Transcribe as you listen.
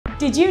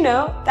Did you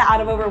know that out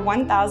of over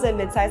 1,000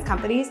 mid-sized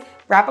companies,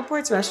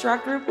 Rapoport's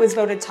restaurant group was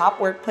voted top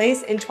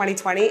workplace in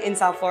 2020 in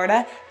South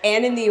Florida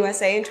and in the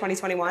USA in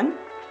 2021?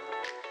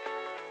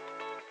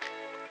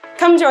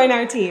 Come join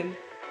our team.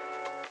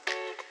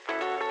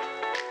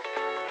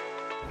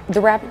 The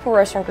Rapoport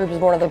Restaurant Group is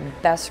one of the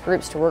best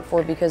groups to work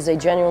for because they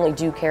genuinely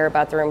do care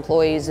about their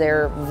employees.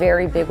 They're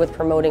very big with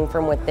promoting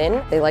from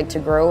within. They like to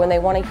grow and they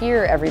want to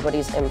hear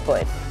everybody's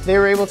input. They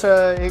were able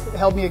to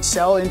help me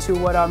excel into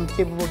what I'm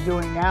capable of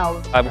doing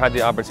now. I've had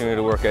the opportunity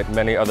to work at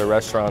many other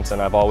restaurants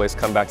and I've always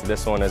come back to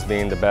this one as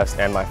being the best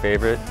and my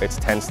favorite. It's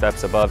 10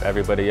 steps above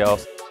everybody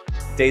else.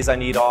 Days I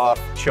need off,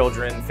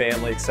 children,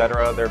 family,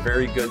 etc. They're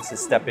very good to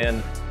step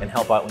in and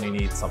help out when you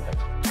need something.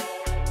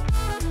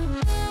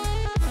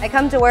 I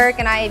come to work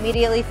and I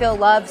immediately feel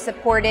loved,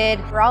 supported.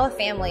 We're all a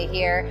family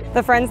here.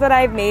 The friends that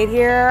I've made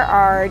here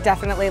are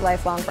definitely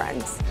lifelong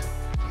friends.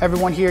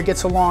 Everyone here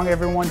gets along,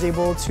 everyone's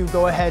able to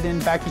go ahead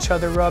and back each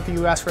other up.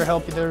 You ask for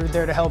help, they're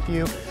there to help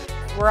you.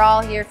 We're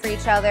all here for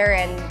each other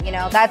and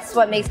that's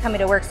what makes coming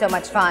to work so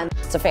much fun.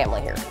 It's a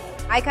family here.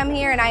 I come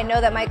here and I know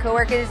that my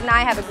coworkers and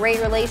I have a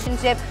great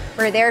relationship.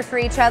 We're there for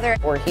each other.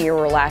 We're here,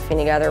 we're laughing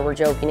together, we're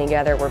joking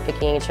together, we're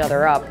picking each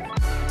other up.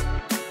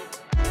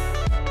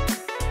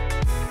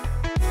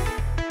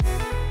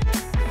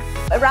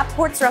 At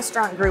Rapoport's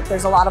restaurant group,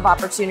 there's a lot of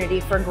opportunity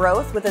for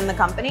growth within the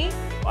company.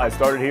 I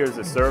started here as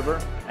a server,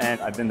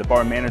 and I've been the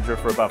bar manager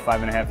for about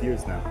 5.5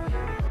 years now.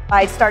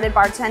 I started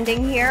bartending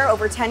here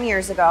over 10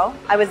 years ago.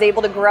 I was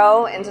able to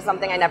grow into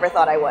something I never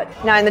thought I would.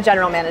 Now I'm the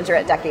general manager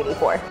at Deck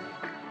 84.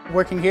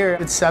 Working here,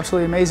 it's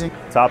absolutely amazing.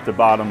 Top to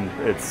bottom,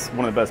 it's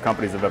one of the best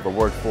companies I've ever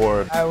worked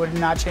for. I would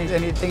not change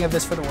anything of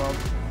this for the world.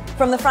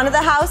 From the front of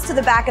the house to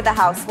the back of the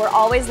house, we're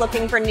always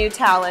looking for new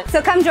talent.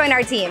 So come join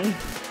our team.